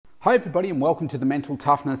Hi everybody and welcome to the Mental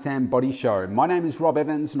Toughness and Body Show. My name is Rob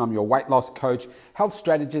Evans and I'm your weight loss coach, health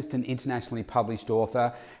strategist and internationally published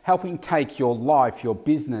author, helping take your life, your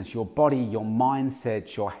business, your body, your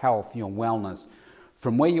mindset, your health, your wellness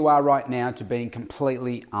from where you are right now to being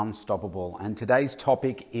completely unstoppable. And today's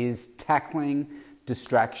topic is tackling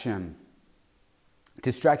distraction.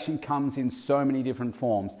 Distraction comes in so many different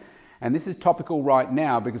forms. And this is topical right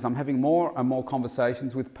now because I'm having more and more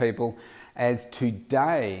conversations with people as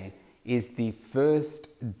today is the first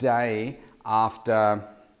day after,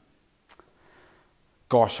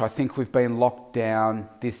 I think we've been locked down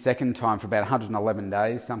this second time for about 111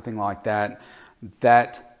 days, something like that,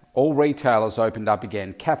 that all retailers opened up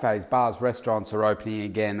again. Cafes, bars, restaurants are opening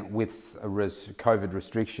again with COVID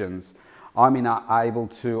restrictions. I'm able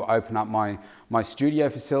to open up my studio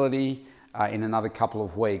facility in another couple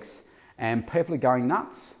of weeks, and people are going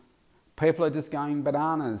nuts. People are just going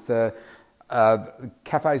bananas. The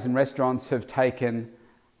cafes and restaurants have taken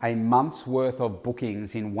a month's worth of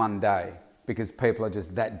bookings in one day because people are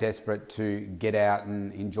just that desperate to get out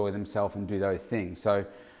and enjoy themselves and do those things. So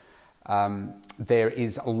there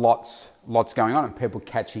is lots going on and people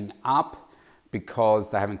catching up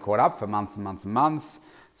because they haven't caught up for months and months and months.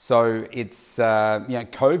 So it's,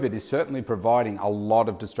 COVID is certainly providing a lot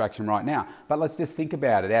of distraction right now. But let's just think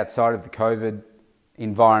about it outside of the COVID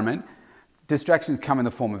environment. Distractions come in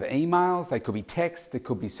the form of emails, they could be text, it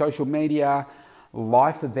could be social media,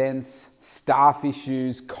 life events, staff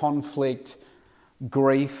issues, conflict,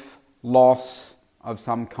 grief, loss of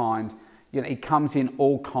some kind. It comes in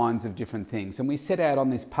all kinds of different things. And we set out on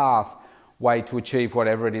this pathway to achieve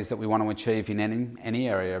whatever it is that we want to achieve in any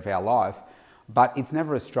area of our life. But it's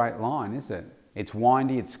never a straight line, is it? It's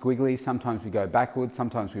windy, it's squiggly, sometimes we go backwards,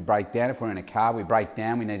 sometimes we break down. If we're in a car, we break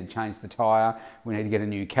down, we need to change the tyre, we need to get a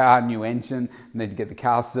new car, new engine, we need to get the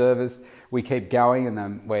car serviced. We keep going and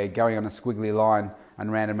then we're going on a squiggly line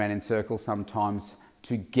and round in circles sometimes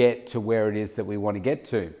to get to where it is that we want to get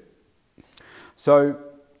to. So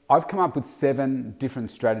I've come up with 7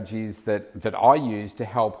 different strategies that I use to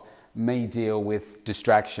help me deal with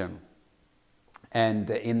distraction. And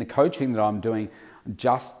in the coaching that I'm doing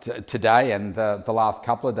just today and the last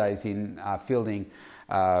couple of days in fielding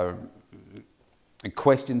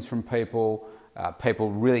questions from people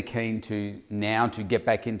really keen to get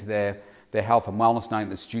back into their health and wellness, knowing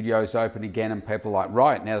the studio's open again, and people are like,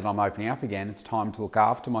 right, now that I'm opening up again, it's time to look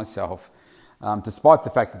after myself. Despite the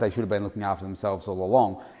fact that they should have been looking after themselves all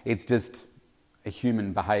along, it's just a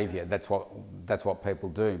human behaviour. That's what people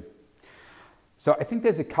do. So I think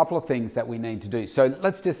there's a couple of things that we need to do. So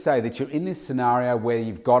let's just say that you're in this scenario where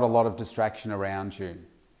you've got a lot of distraction around you.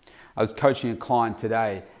 I was coaching a client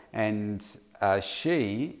today and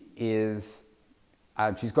she's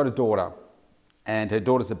got a daughter and her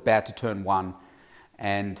daughter's about to turn 1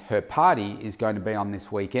 and her party is going to be on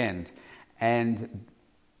this weekend. And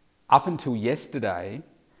up until yesterday,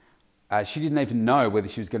 she didn't even know whether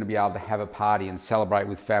she was going to be able to have a party and celebrate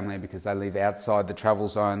with family because they live outside the travel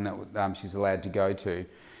zone that she's allowed to go to.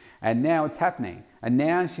 And now it's happening. And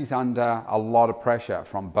now she's under a lot of pressure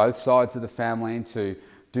from both sides of the family to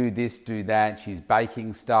do this, do that. She's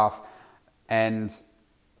baking stuff. And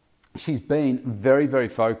she's been very, very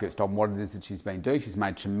focused on what it is that she's been doing. She's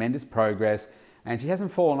made tremendous progress and she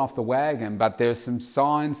hasn't fallen off the wagon, but there are some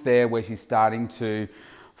signs there where she's starting to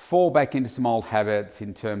fall back into some old habits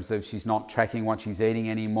in terms of she's not tracking what she's eating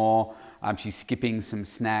anymore. She's skipping some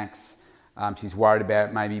snacks. She's worried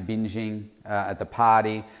about maybe binging at the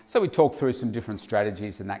party. So we talked through some different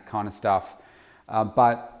strategies and that kind of stuff.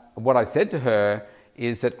 But what I said to her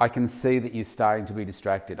is that I can see that you're starting to be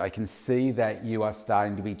distracted. I can see that you are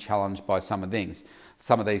starting to be challenged by some of these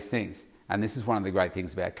things. And this is one of the great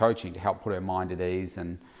things about coaching, to help put her mind at ease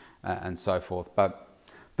and so forth. But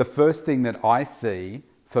the first thing that I see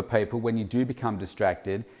for people when you do become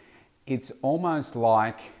distracted, it's almost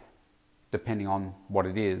like, depending on what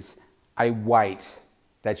it is, a weight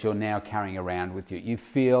that you're now carrying around with you. You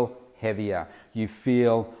feel heavier. You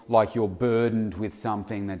feel like you're burdened with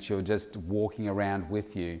something that you're just walking around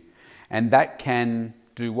with you. And that can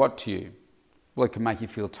do what to you? Well, it can make you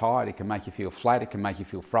feel tired. It can make you feel flat. It can make you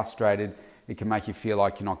feel frustrated. It can make you feel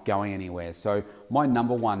like you're not going anywhere. So my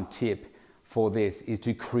number one tip for this is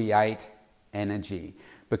to create energy.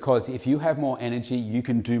 Because if you have more energy, you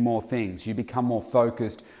can do more things. You become more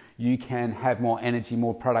focused. You can have more energy,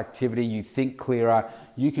 more productivity. You think clearer.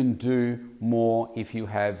 You can do more if you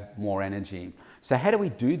have more energy. So how do we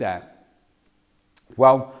do that?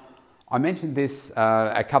 Well, I mentioned this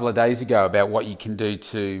a couple of days ago about what you can do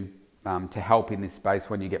to to help in this space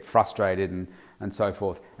when you get frustrated and so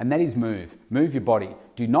forth. And that is move. Move your body.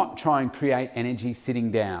 Do not try and create energy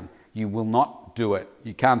sitting down. You will not do it.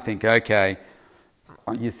 You can't think, okay,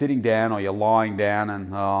 you're sitting down or you're lying down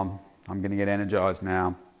and I'm going to get energized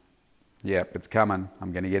now. Yep, it's coming.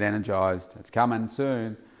 I'm going to get energized. It's coming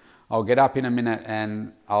soon. I'll get up in a minute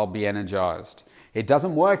and I'll be energized. It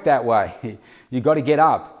doesn't work that way. You've got to get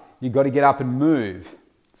up. You've got to get up and move.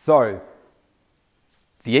 So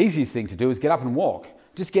the easiest thing to do is get up and walk.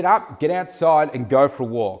 Just get up, get outside and go for a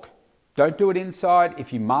walk. Don't do it inside.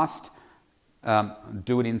 If you must,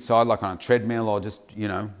 do it inside like on a treadmill or just,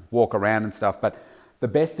 walk around and stuff. But the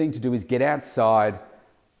best thing to do is get outside,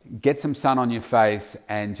 get some sun on your face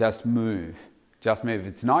and just move. Just move. If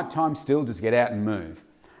it's nighttime still, just get out and move.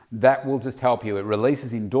 That will just help you. It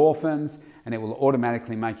releases endorphins and it will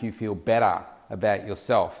automatically make you feel better about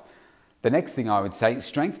yourself. The next thing I would say is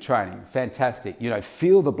strength training. Fantastic.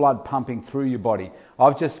 Feel the blood pumping through your body.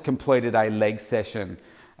 I've just completed a leg session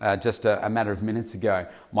just a matter of minutes ago.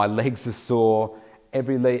 My legs are sore.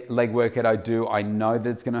 Every leg workout I do, I know that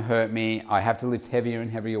it's going to hurt me. I have to lift heavier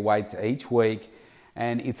and heavier weights each week,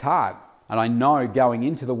 and it's hard. And I know going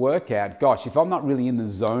into the workout, gosh, if I'm not really in the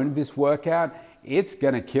zone of this workout, it's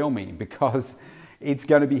going to kill me because it's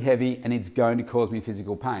going to be heavy and it's going to cause me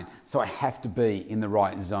physical pain. So I have to be in the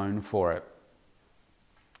right zone for it.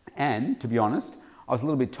 And to be honest, I was a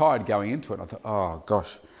little bit tired going into it. I thought, oh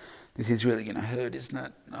gosh, this is really going to hurt, isn't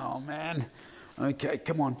it? Oh man. Okay,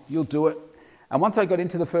 come on, you'll do it. And once I got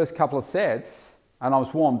into the first couple of sets and I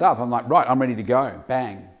was warmed up, I'm like, right, I'm ready to go.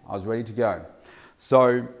 Bang, I was ready to go.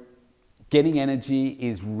 So getting energy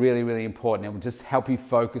is really, really important. It will just help you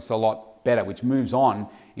focus a lot better, which moves on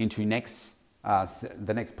into the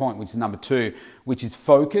next point, which is number 2, which is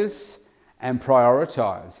focus and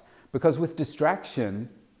prioritize. Because with distraction,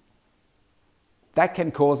 that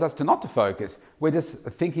can cause us to not to focus. We're just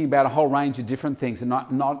thinking about a whole range of different things and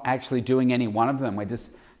not actually doing any one of them. We're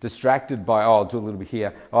just distracted by, oh, I'll do a little bit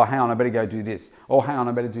here. Oh, hang on, I better go do this. Oh, hang on,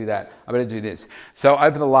 I better do that. I better do this. So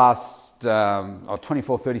over the last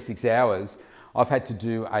 24, 36 hours, I've had to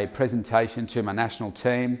do a presentation to my national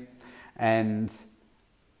team, and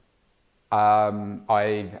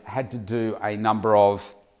I've had to do a number of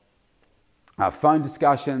phone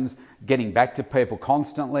discussions, getting back to people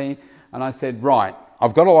constantly. And I said, right,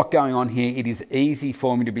 I've got a lot going on here. It is easy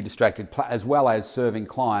for me to be distracted, as well as serving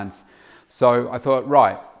clients. So I thought,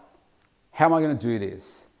 right, how am I going to do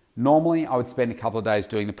this? Normally, I would spend a couple of days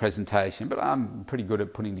doing the presentation, but I'm pretty good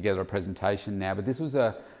at putting together a presentation now. But this was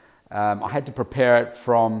I had to prepare it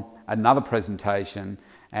from another presentation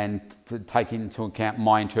and to take into account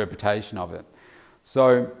my interpretation of it.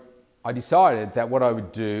 So I decided that what I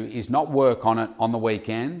would do is not work on it on the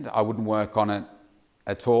weekend. I wouldn't work on it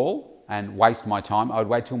at all and waste my time. I would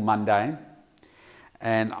wait till Monday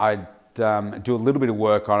and I'd do a little bit of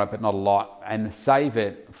work on it, but not a lot, and save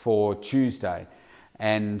it for Tuesday.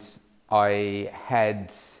 And I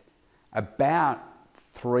had about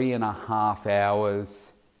 3.5 hours,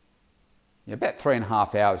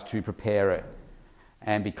 to prepare it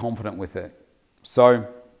and be confident with it. So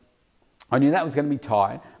I knew that was going to be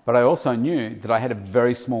tight, but I also knew that I had a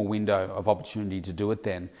very small window of opportunity to do it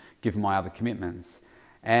then, given my other commitments.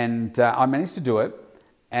 And I managed to do it,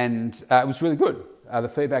 and it was really good. The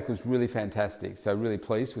feedback was really fantastic, so really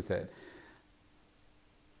pleased with it.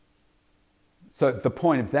 So the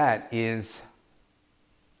point of that is,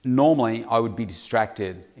 normally I would be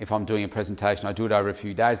distracted if I'm doing a presentation. I do it over a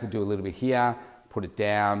few days. I do a little bit here, put it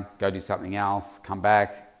down, go do something else, come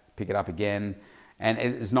back, pick it up again, and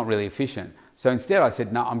it's not really efficient. So instead I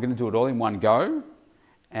said, no, I'm going to do it all in one go,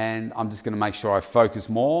 and I'm just going to make sure I focus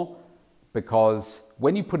more, because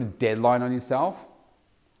when you put a deadline on yourself,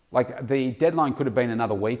 like the deadline could have been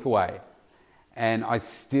another week away and I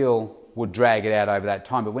still would drag it out over that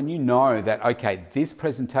time. But when you know that, okay, this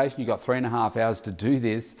presentation, you've got 3.5 hours to do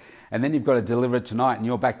this, and then you've got to deliver it tonight and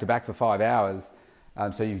you're back to back for 5 hours,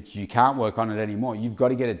 so you can't work on it anymore. You've got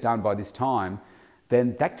to get it done by this time.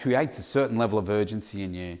 Then that creates a certain level of urgency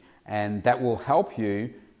in you, and that will help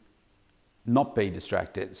you not be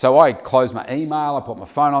distracted. So I closed my email, I put my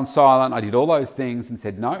phone on silent, I did all those things and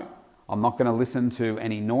said, no, I'm not going to listen to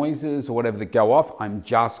any noises or whatever that go off. I'm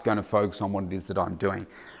just going to focus on what it is that I'm doing.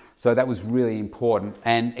 So that was really important.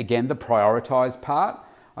 And again, the prioritize part,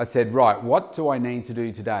 I said, right, what do I need to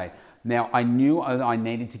do today? Now, I knew I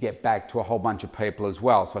needed to get back to a whole bunch of people as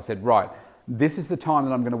well. So I said, right, this is the time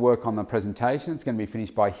that I'm going to work on the presentation. It's going to be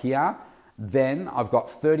finished by here. Then I've got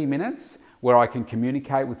 30 minutes where I can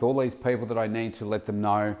communicate with all these people that I need to let them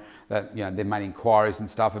know that, they've made inquiries and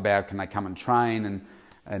stuff about, can they come and train, and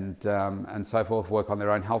and so forth, work on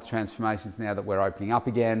their own health transformations now that we're opening up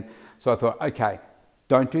again. So I thought, okay,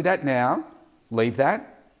 don't do that now, leave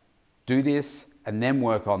that, do this, and then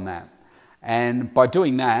work on that. And by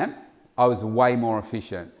doing that, I was way more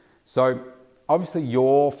efficient. So obviously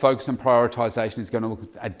your focus and prioritization is going to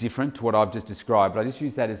look different to what I've just described, but I just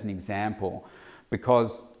use that as an example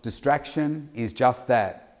because distraction is just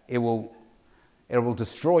that. It will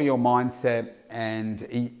destroy your mindset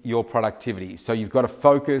and your productivity. So you've got to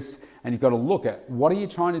focus and you've got to look at what are you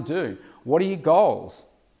trying to do? What are your goals?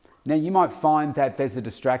 Now you might find that there's a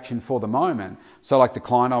distraction for the moment. So like the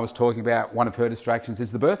client I was talking about, one of her distractions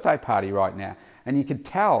is the birthday party right now. And you could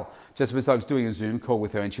tell just as I was doing a Zoom call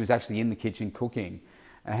with her and she was actually in the kitchen cooking.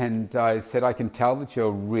 And I said, I can tell that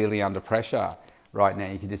you're really under pressure right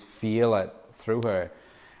now. You can just feel it through her.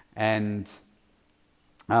 And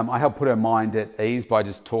I helped put her mind at ease by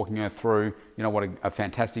just talking her through, what a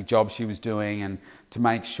fantastic job she was doing and to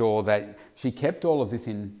make sure that she kept all of this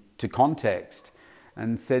into context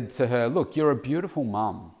and said to her, look, you're a beautiful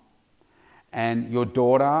mum and your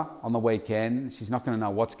daughter on the weekend, she's not going to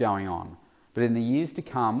know what's going on. But in the years to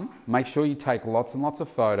come, make sure you take lots and lots of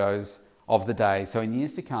photos of the day. So in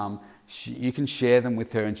years to come, you can share them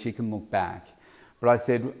with her and she can look back. But I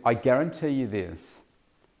said, I guarantee you this.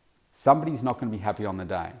 Somebody's not going to be happy on the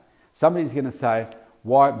day. Somebody's going to say,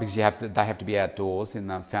 why? Because they have to be outdoors in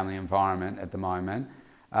the family environment at the moment.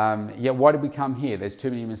 Why did we come here? There's too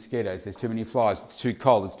many mosquitoes, there's too many flies, it's too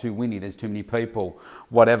cold, it's too windy, there's too many people,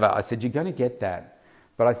 whatever. I said, you're going to get that.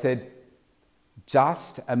 But I said,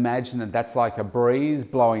 just imagine that that's like a breeze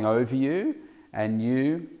blowing over you and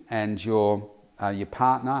your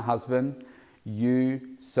partner, husband, you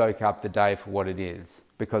soak up the day for what it is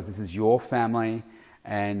because this is your family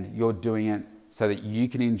and you're doing it so that you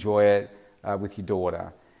can enjoy it with your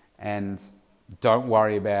daughter and don't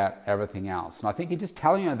worry about everything else. And I think in just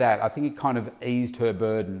telling her that, I think it kind of eased her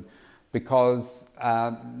burden because,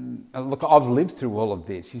 look, I've lived through all of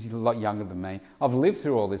this. She's a lot younger than me. I've lived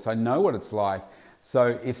through all this. I know what it's like.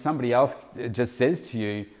 So if somebody else just says to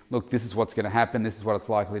you, look, this is what's going to happen, this is what it's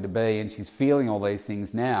likely to be, and she's feeling all these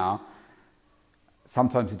things now,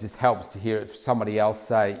 sometimes it just helps to hear somebody else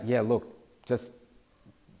say, yeah, look, just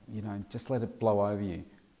let it blow over you.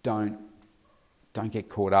 Don't get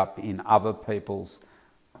caught up in other people's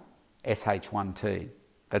SH1T.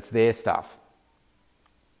 That's their stuff.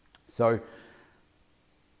 So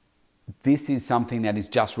this is something that is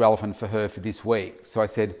just relevant for her for this week. So I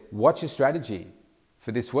said, what's your strategy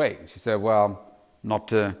for this week? She said, well,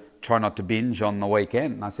 try not to binge on the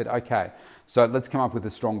weekend. And I said, okay, so let's come up with a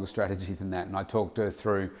stronger strategy than that. And I talked her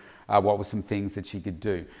through what were some things that she could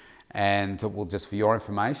do. And well, just for your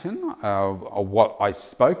information, what I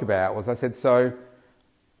spoke about was I said,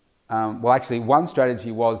 actually one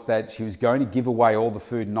strategy was that she was going to give away all the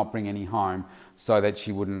food and not bring any home so that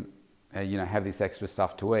she wouldn't, have this extra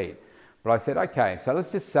stuff to eat. But I said, okay, so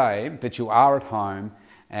let's just say that you are at home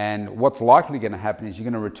and what's likely going to happen is you're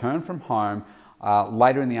going to return from home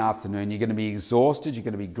later in the afternoon. You're going to be exhausted, you're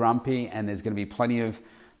going to be grumpy, and there's going to be plenty of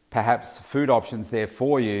perhaps food options there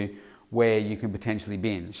for you where you can potentially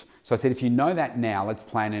binge. So I said, if you know that now, let's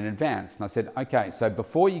plan in advance. And I said, okay, so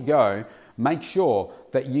before you go, make sure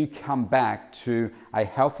that you come back to a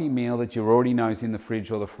healthy meal that you already know is in the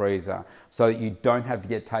fridge or the freezer so that you don't have to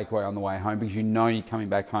get takeaway on the way home because you know you're coming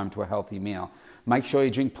back home to a healthy meal. Make sure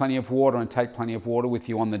you drink plenty of water and take plenty of water with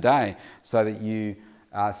you on the day so that you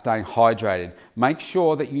are staying hydrated. Make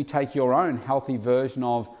sure that you take your own healthy version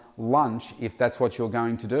of lunch if that's what you're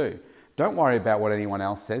going to do. Don't worry about what anyone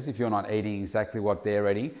else says. If you're not eating exactly what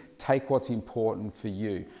they're eating, take what's important for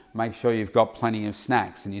you. Make sure you've got plenty of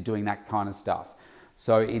snacks and you're doing that kind of stuff.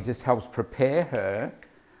 So it just helps prepare her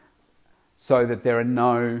so that there are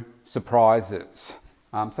no surprises.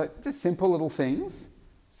 So just simple little things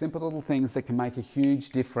that can make a huge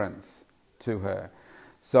difference to her.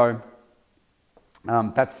 So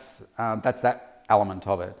that's that element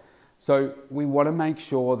of it. So we want to make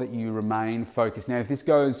sure that you remain focused. Now, if this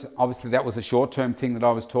goes, obviously that was a short-term thing that I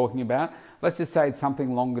was talking about. Let's just say it's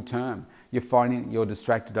something longer term. You're finding you're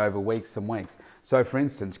distracted over weeks and weeks. So for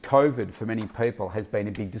instance, COVID for many people has been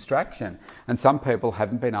a big distraction. And some people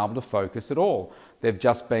haven't been able to focus at all. They've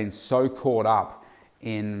just been so caught up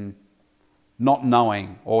in not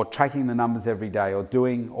knowing or tracking the numbers every day or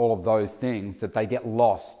doing all of those things that they get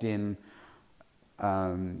lost in,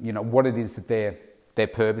 what it is that their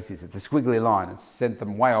purpose is. It's a squiggly line. It's sent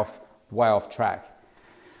them way off track.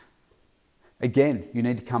 Again, you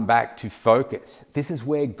need to come back to focus. This is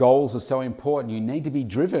where goals are so important. You need to be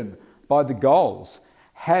driven by the goals.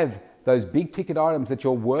 Have those big ticket items that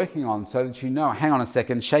you're working on so that you know, hang on a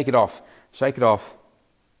second, shake it off.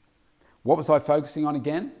 What was I focusing on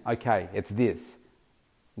again? Okay, it's this.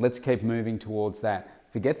 Let's keep moving towards that.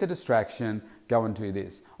 Forget the distraction, go and do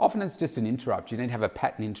this. Often it's just an interrupt. You need to have a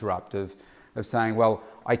pattern interrupt of saying, well,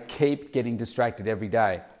 I keep getting distracted every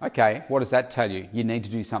day. Okay, what does that tell you? You need to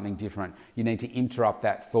do something different. You need to interrupt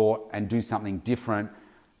that thought and do something different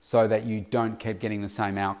so that you don't keep getting the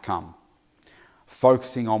same outcome.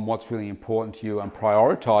 Focusing on what's really important to you and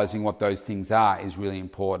prioritizing what those things are is really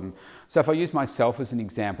important. So if I use myself as an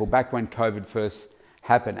example, back when COVID first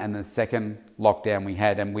happened and the second lockdown we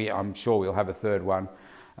had, and I'm sure we'll have a third one,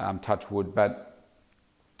 touch wood, but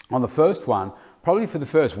on the first one, probably for the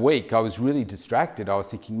first week, I was really distracted. I was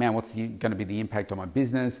thinking, man, what's going to be the impact on my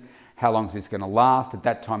business? How long is this going to last? At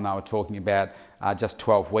that time, they were talking about just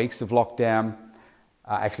 12 weeks of lockdown,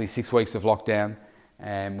 actually 6 weeks of lockdown,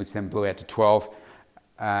 which then blew out to 12,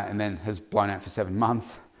 and then has blown out for 7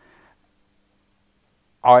 months.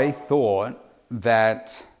 I thought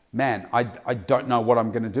that, man, I don't know what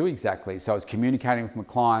I'm going to do exactly. So I was communicating with my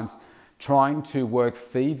clients, trying to work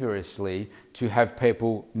feverishly to have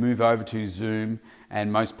people move over to Zoom,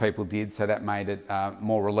 and most people did, so that made it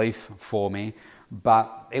more relief for me.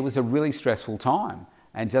 But it was a really stressful time,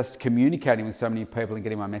 and just communicating with so many people and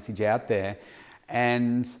getting my message out there.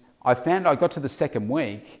 And I found I got to the second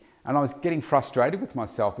week and I was getting frustrated with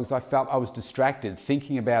myself because I felt I was distracted,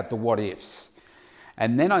 thinking about the what ifs.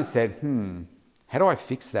 And then I said, how do I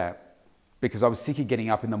fix that? Because I was sick of getting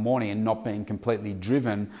up in the morning and not being completely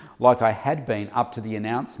driven like I had been up to the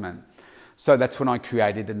announcement. So that's when I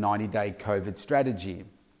created a 90-day COVID strategy.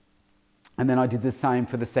 And then I did the same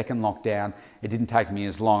for the second lockdown. It didn't take me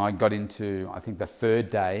as long. I got into, I think, the third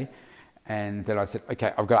day. And then I said,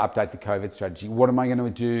 okay, I've got to update the COVID strategy. What am I going to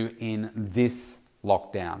do in this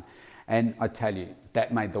lockdown? And I tell you,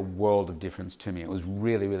 that made the world of difference to me. It was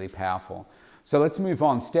really, really powerful. So let's move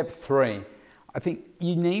on. Step 3. I think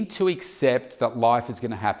you need to accept that life is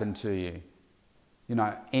going to happen to you. You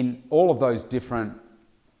know, in all of those different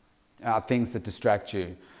things that distract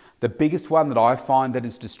you. The biggest one that I find that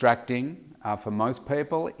is distracting for most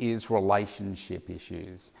people is relationship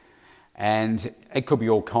issues. And it could be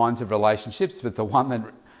all kinds of relationships, but the one that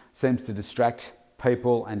seems to distract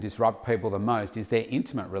people and disrupt people the most is their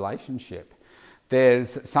intimate relationship.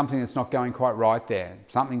 There's something that's not going quite right there.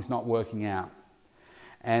 Something's not working out.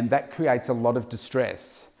 And that creates a lot of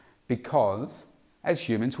distress because as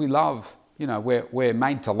humans, we love, we're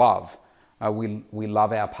made to love. We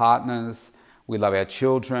love our partners, we love our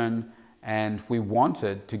children, and we want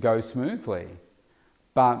it to go smoothly.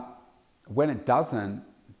 But when it doesn't,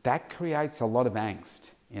 that creates a lot of angst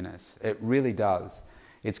in us. It really does.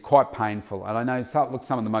 It's quite painful. And I know some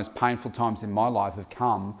of the most painful times in my life have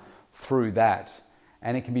come through that.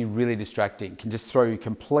 And it can be really distracting. It can just throw you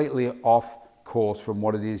completely off course from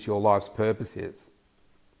what it is your life's purpose is.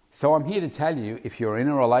 So I'm here to tell you, if you're in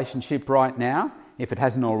a relationship right now, if it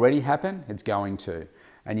hasn't already happened, it's going to.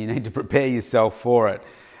 And you need to prepare yourself for it.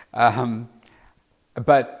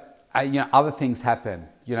 But other things happen.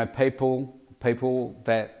 People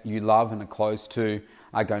that you love and are close to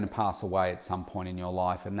are going to pass away at some point in your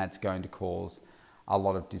life, and that's going to cause a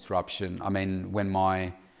lot of disruption. I mean, when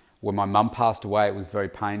my mum passed away, it was very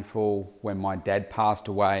painful. When my dad passed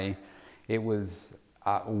away, it was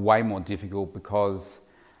way more difficult because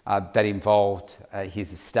that involved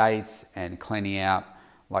his estate and cleaning out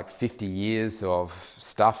like 50 years of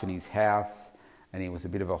stuff in his house, and he was a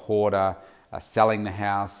bit of a hoarder, selling the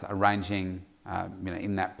house, arranging,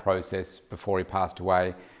 in that process before he passed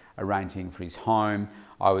away, arranging for his home.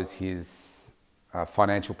 I was his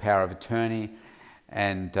financial power of attorney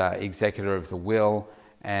and executor of the will,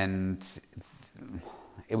 and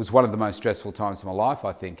it was one of the most stressful times of my life,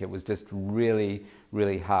 I think. It was just really,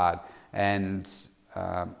 really hard, and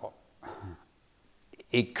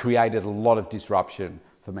it created a lot of disruption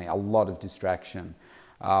for me, a lot of distraction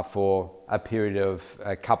for a period of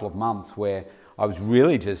a couple of months where I was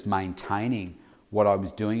really just maintaining what I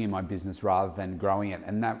was doing in my business rather than growing it.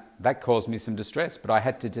 And that caused me some distress, but I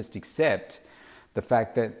had to just accept the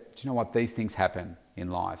fact that, these things happen in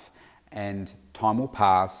life and time will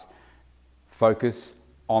pass. Focus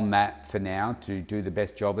on that for now to do the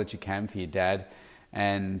best job that you can for your dad,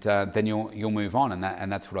 and then you'll move on,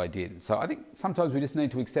 and that's what I did. So I think sometimes we just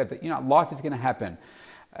need to accept that life is going to happen,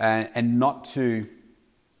 and not to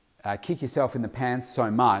kick yourself in the pants so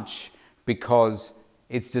much because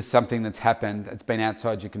it's just something that's happened. It's been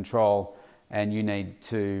outside your control, and you need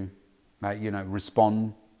to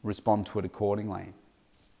respond to it accordingly.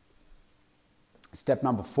 Step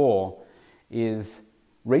number 4 is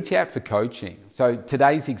reach out for coaching. So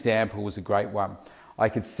today's example was a great one. I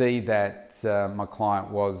could see that my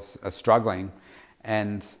client was struggling,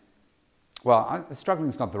 and struggling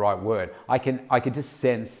is not the right word. I could just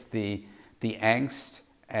sense the angst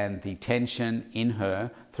and the tension in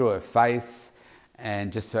her through her face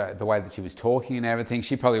and just the way that she was talking and everything.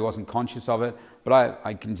 She probably wasn't conscious of it, but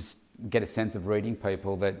I can just get a sense of reading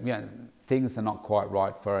people that things are not quite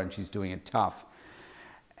right for her and she's doing it tough.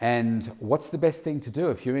 And what's the best thing to do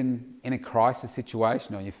if you're in a crisis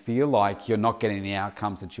situation or you feel like you're not getting the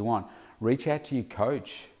outcomes that you want? Reach out to your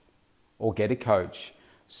coach or get a coach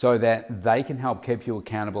so that they can help keep you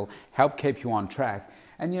accountable, help keep you on track.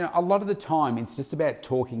 And a lot of the time it's just about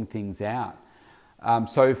talking things out.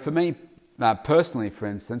 So for me personally, for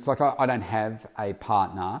instance, like I don't have a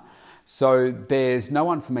partner, so there's no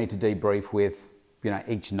one for me to debrief with,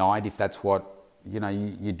 each night if that's what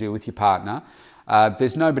you do with your partner.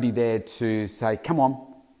 There's nobody there to say, come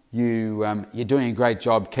on, you're doing a great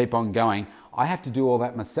job, keep on going. I have to do all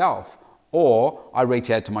that myself. Or I reach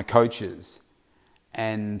out to my coaches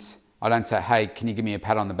and I don't say, hey, can you give me a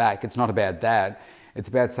pat on the back? It's not about that. It's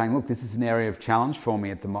about saying, look, this is an area of challenge for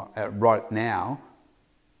me right now.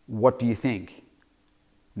 What do you think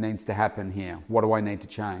needs to happen here? What do I need to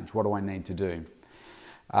change? What do I need to do?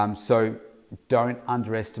 So don't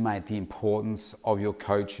underestimate the importance of your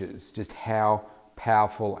coaches, just how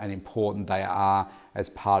powerful and important they are as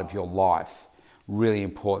part of your life. Really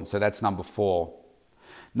important. So that's number 4.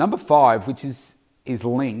 Number 5, which is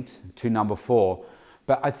linked to number 4,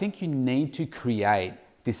 but I think you need to create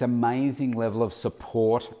this amazing level of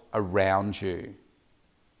support around you.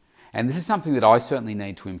 And this is something that I certainly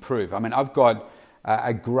need to improve. I mean, I've got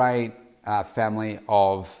a great family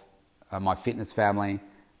of my fitness family,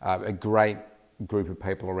 a great group of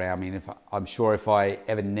people around me. And I'm sure if I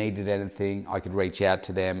ever needed anything, I could reach out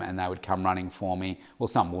to them and they would come running for me. Well,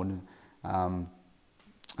 some wouldn't.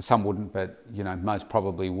 Some wouldn't, but most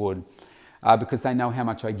probably would, because they know how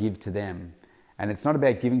much I give to them. And it's not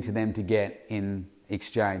about giving to them to get in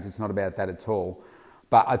exchange. It's not about that at all.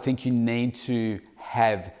 But I think you need to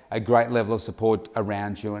have a great level of support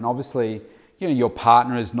around you. And obviously, your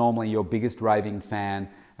partner is normally your biggest raving fan,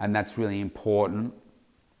 and that's really important.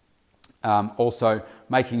 Also,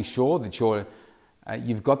 making sure that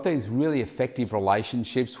you've got these really effective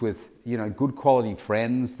relationships with good quality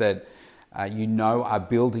friends that are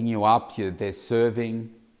building you up. They're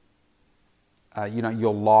serving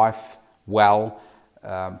your life well.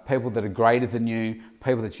 People that are greater than you,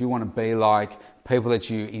 people that you want to be like, people that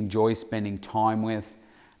you enjoy spending time with,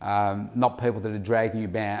 not people that are dragging you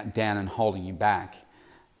down and holding you back.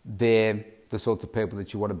 They're the sorts of people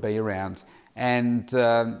that you want to be around. And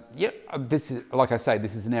this is, like I say,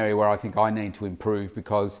 this is an area where I think I need to improve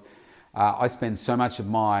because I spend so much of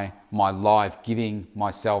my life giving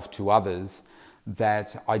myself to others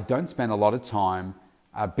that I don't spend a lot of time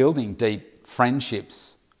building deep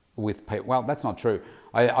friendships with people. Well, that's not true.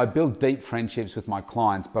 I build deep friendships with my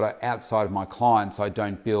clients, but outside of my clients, I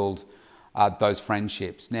don't build those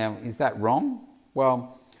friendships. Now, is that wrong?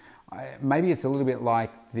 Well, maybe it's a little bit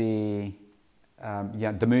like the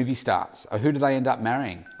movie stars. Who do they end up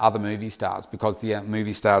marrying? Other movie stars, because the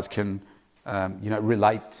movie stars can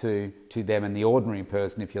relate to them, and the ordinary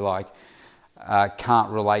person, if you like, can't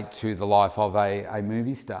relate to the life of a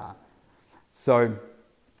movie star. So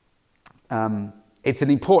it's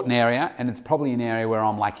an important area, and it's probably an area where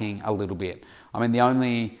I'm lacking a little bit. I mean, the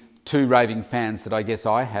only 2 raving fans that I guess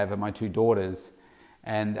I have are my 2 daughters,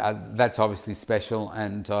 and that's obviously special,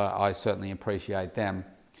 and I certainly appreciate them.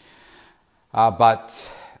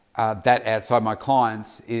 But that outside my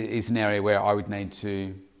clients is an area where I would need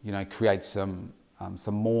to create some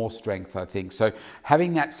more strength, I think. So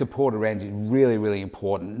having that support around you is really, really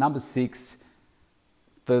important. Number 6,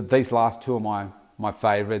 these last 2 are my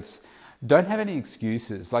favourites. Don't have any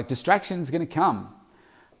excuses. Like, distraction's going to come,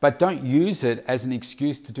 but don't use it as an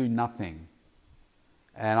excuse to do nothing.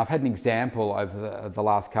 And I've had an example over the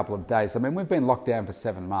last couple of days. I mean, we've been locked down for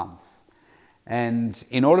 7 months. And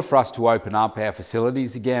in order for us to open up our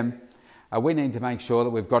facilities again, we need to make sure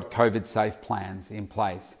that we've got COVID-safe plans in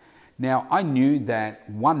place. Now, I knew that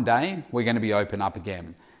one day we're going to be open up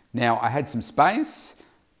again. Now, I had some space,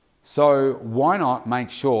 so why not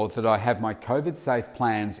make sure that I have my COVID-safe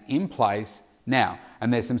plans in place now?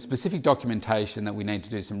 And there's some specific documentation that we need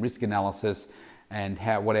to do, some risk analysis and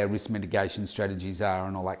what our risk mitigation strategies are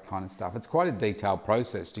and all that kind of stuff. It's quite a detailed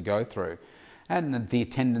process to go through. And the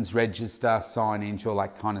attendance register, signage, all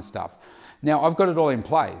that kind of stuff. Now, I've got it all in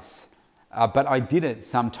place, but I did it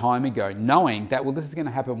some time ago, knowing that, well, this is going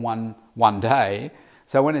to happen one day.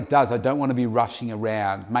 So when it does, I don't want to be rushing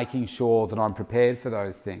around, making sure that I'm prepared for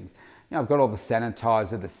those things. I've got all the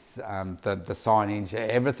sanitizer, the signage,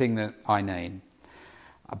 everything that I need.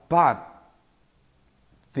 But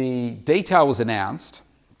the detail was announced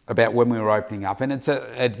about when we were opening up, and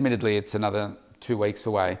admittedly it's another 2 weeks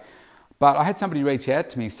away. But I had somebody reach out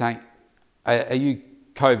to me saying, "Are you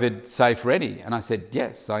COVID safe ready?" And I said,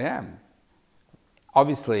 "Yes, I am."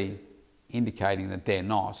 Obviously indicating that they're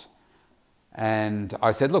not. And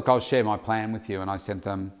I said, "Look, I'll share my plan with you." And I sent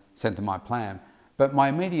them my plan. But my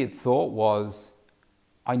immediate thought was,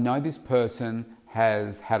 I know this person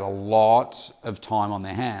has had a lot of time on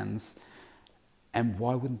their hands, and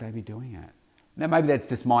why wouldn't they be doing it? Now, maybe that's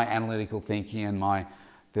just my analytical thinking and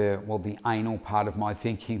the anal part of my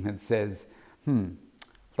thinking that says,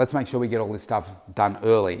 let's make sure we get all this stuff done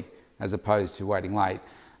early as opposed to waiting late.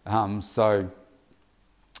 So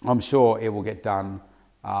I'm sure it will get done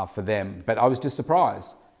for them. But I was just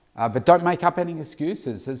surprised. But don't make up any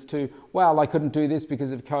excuses as to, well, I couldn't do this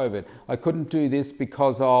because of COVID. I couldn't do this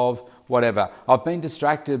because of whatever. I've been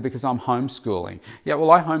distracted because I'm homeschooling. Yeah,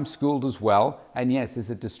 well, I homeschooled as well. And yes, is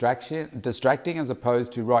it distracting as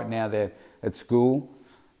opposed to right now they're at school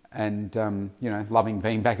and, loving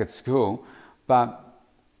being back at school. But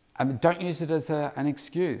don't use it as an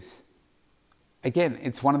excuse. Again,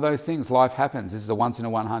 it's one of those things. Life happens. This is a once in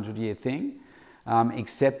a 100-year thing.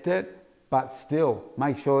 Accept it. But still,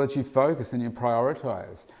 make sure that you focus and you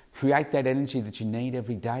prioritize. Create that energy that you need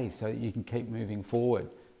every day so that you can keep moving forward.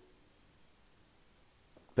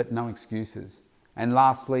 But no excuses. And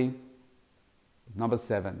lastly, number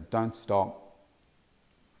 7, don't stop.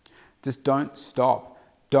 Just don't stop.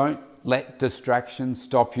 Don't let distractions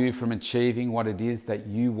stop you from achieving what it is that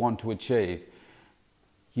you want to achieve.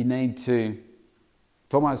 You need to,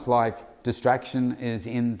 it's almost like distraction is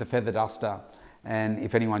in the feather duster. And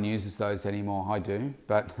if anyone uses those anymore, I do.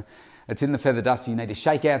 But it's in the feather duster. You need to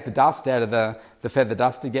shake out the dust out of the feather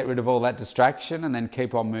duster, get rid of all that distraction, and then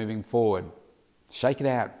keep on moving forward. Shake it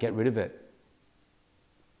out, get rid of it.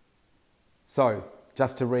 So,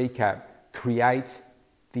 just to recap, create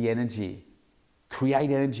the energy. Create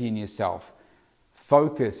energy in yourself.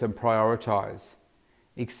 Focus and prioritize.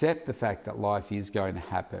 Accept the fact that life is going to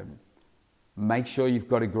happen. Make sure you've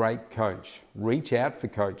got a great coach. Reach out for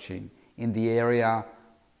coaching in the area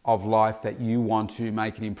of life that you want to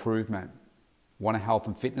make an improvement. Want a health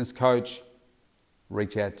and fitness coach?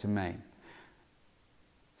 Reach out to me.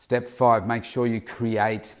 Step 5, make sure you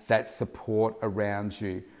create that support around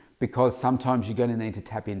you, because sometimes you're going to need to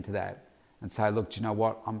tap into that and say, look, do you know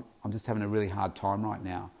what? I'm just having a really hard time right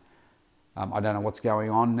now. I don't know what's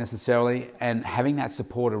going on necessarily. And having that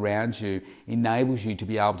support around you enables you to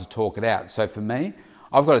be able to talk it out. So for me,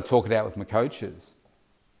 I've got to talk it out with my coaches.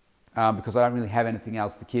 Because I don't really have anything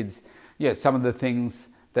else. The kids, some of the things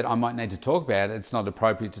that I might need to talk about, it's not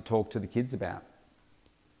appropriate to talk to the kids about.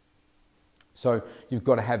 So you've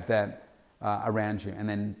got to have that around you. And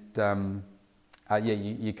then,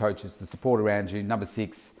 your coaches, the support around you. Number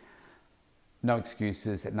 6, no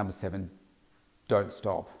excuses. At number 7, don't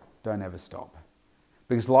stop. Don't ever stop.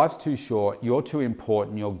 Because life's too short, you're too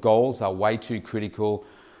important, your goals are way too critical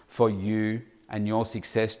for you and your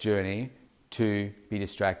success journey to be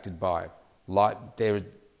distracted by. Life's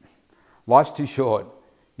too short.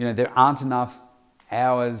 There aren't enough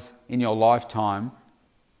hours in your lifetime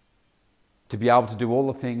to be able to do all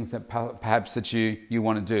the things that perhaps that you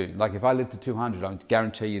want to do. Like if I live to 200, I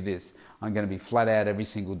guarantee you this, I'm going to be flat out every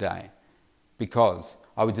single day, because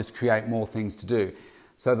I would just create more things to do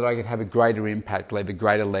so that I could have a greater impact, leave a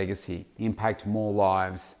greater legacy, impact more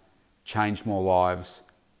lives, change more lives,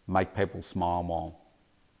 make people smile more.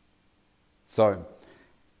 So,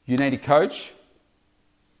 you need a coach?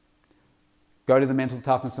 Go to the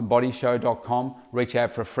mentaltoughnessandbodyshow.com, reach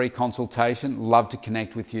out for a free consultation. Love to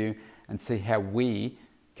connect with you and see how we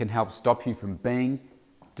can help stop you from being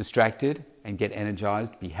distracted and get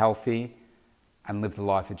energized, be healthy, and live the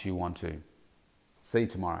life that you want to. See you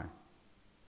tomorrow.